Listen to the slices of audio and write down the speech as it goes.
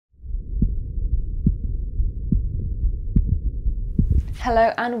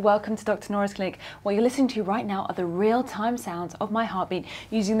Hello and welcome to Dr. Nora's Clinic. What you're listening to right now are the real-time sounds of my heartbeat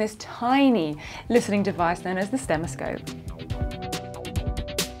using this tiny listening device known as the Stemoscope.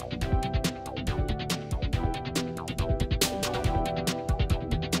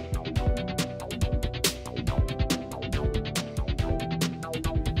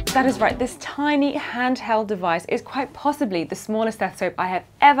 That is right, this tiny handheld device is quite possibly the smallest stethoscope I have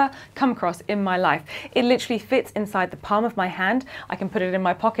ever come across in my life. It literally fits inside the palm of my hand. I can put it in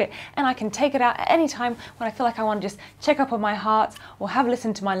my pocket and I can take it out at any time when I feel like I want to just check up on my heart or have a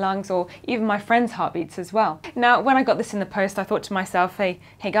listen to my lungs or even my friends' heartbeats as well. Now, when I got this in the post, I thought to myself, hey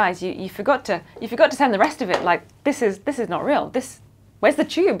guys, you forgot to send the rest of it. Like, this is not real. Where's the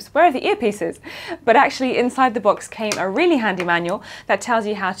tubes? Where are the earpieces? But actually inside the box came a really handy manual that tells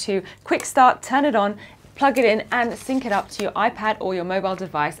you how to quick start, turn it on, plug it in and sync it up to your iPad or your mobile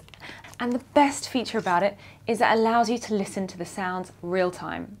device. And the best feature about it is that it allows you to listen to the sounds real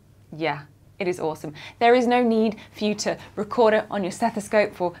time. Yeah. It is awesome. There is no need for you to record it on your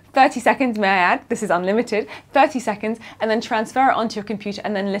stethoscope for 30 seconds, may I add, this is unlimited, 30 seconds, and then transfer it onto your computer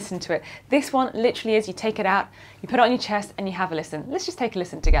and then listen to it. This one literally is you take it out, you put it on your chest and you have a listen. Let's just take a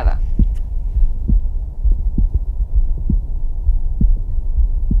listen together.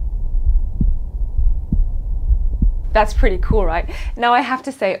 That's pretty cool, right? Now I have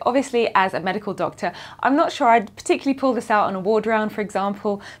to say, obviously as a medical doctor, I'm not sure I'd particularly pull this out on a ward round, for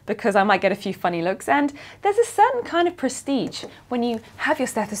example, because I might get a few funny looks, and there's a certain kind of prestige when you have your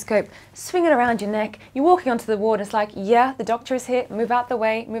stethoscope, swing it around your neck, you're walking onto the ward, it's like, yeah, the doctor is here, move out the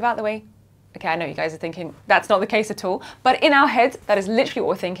way, move out the way. Okay, I know you guys are thinking that's not the case at all, but in our heads, that is literally what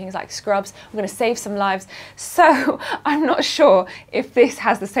we're thinking. It's like scrubs, we're going to save some lives. So I'm not sure if this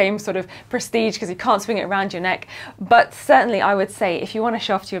has the same sort of prestige because you can't swing it around your neck, but certainly I would say if you want to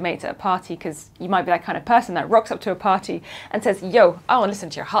show off to your mates at a party, because you might be that kind of person that rocks up to a party and says, yo, I want to listen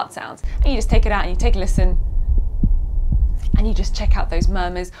to your heart sounds, and you just take it out and you take a listen, and you just check out those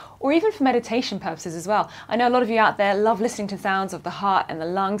murmurs, or even for meditation purposes as well. I know a lot of you out there love listening to sounds of the heart and the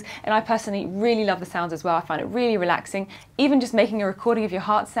lungs, and I personally really love the sounds as well. I find it really relaxing. Even just making a recording of your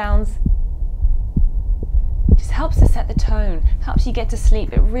heart sounds just helps to set the tone, helps you get to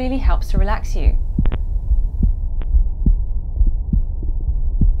sleep. It really helps to relax you.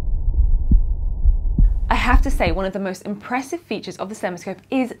 I have to say, one of the most impressive features of the Stemoscope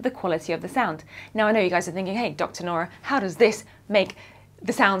is the quality of the sound. Now I know you guys are thinking, hey, Dr. Nora, how does this make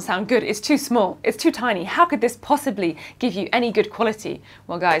the sound good? It's too small, it's too tiny. How could this possibly give you any good quality?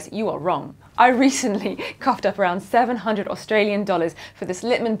 Well guys, you are wrong. I recently coughed up around 700 Australian dollars for this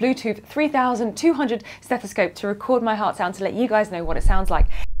Littmann Bluetooth 3200 stethoscope to record my heart sound to let you guys know what it sounds like.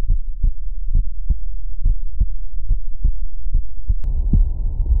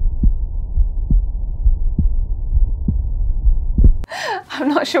 I'm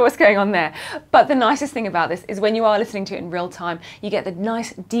not sure what's going on there, but the nicest thing about this is when you are listening to it in real time, you get the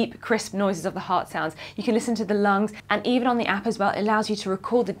nice, deep, crisp noises of the heart sounds. You can listen to the lungs, and even on the app as well, it allows you to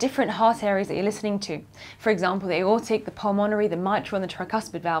record the different heart areas that you're listening to. For example, the aortic, the pulmonary, the mitral, and the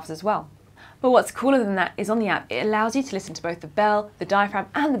tricuspid valves as well. But what's cooler than that is on the app, it allows you to listen to both the bell, the diaphragm,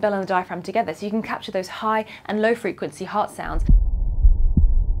 and the bell and the diaphragm together, so you can capture those high and low frequency heart sounds.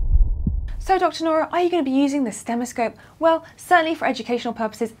 So Dr. Nora, are you going to be using the Stemoscope? Well, certainly for educational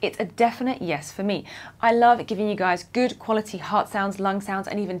purposes, it's a definite yes for me. I love giving you guys good quality heart sounds, lung sounds,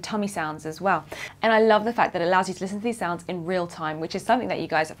 and even tummy sounds as well. And I love the fact that it allows you to listen to these sounds in real time, which is something that you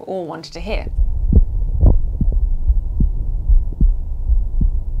guys have all wanted to hear.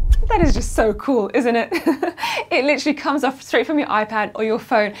 That is just so cool, isn't it? It literally comes off straight from your iPad or your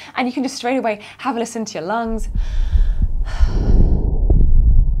phone, and you can just straight away have a listen to your lungs.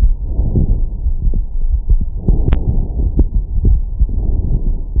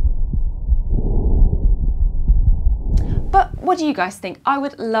 But what do you guys think? I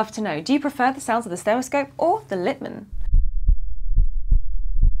would love to know. Do you prefer the sounds of the Stemoscope or the Littmann?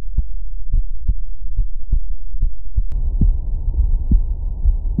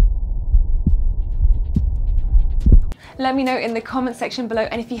 Let me know in the comment section below,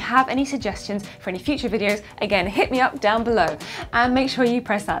 and if you have any suggestions for any future videos, again, hit me up down below. And make sure you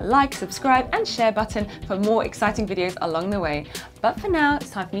press that like, subscribe and share button for more exciting videos along the way. But for now, it's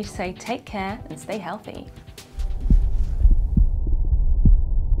time for me to say take care and stay healthy.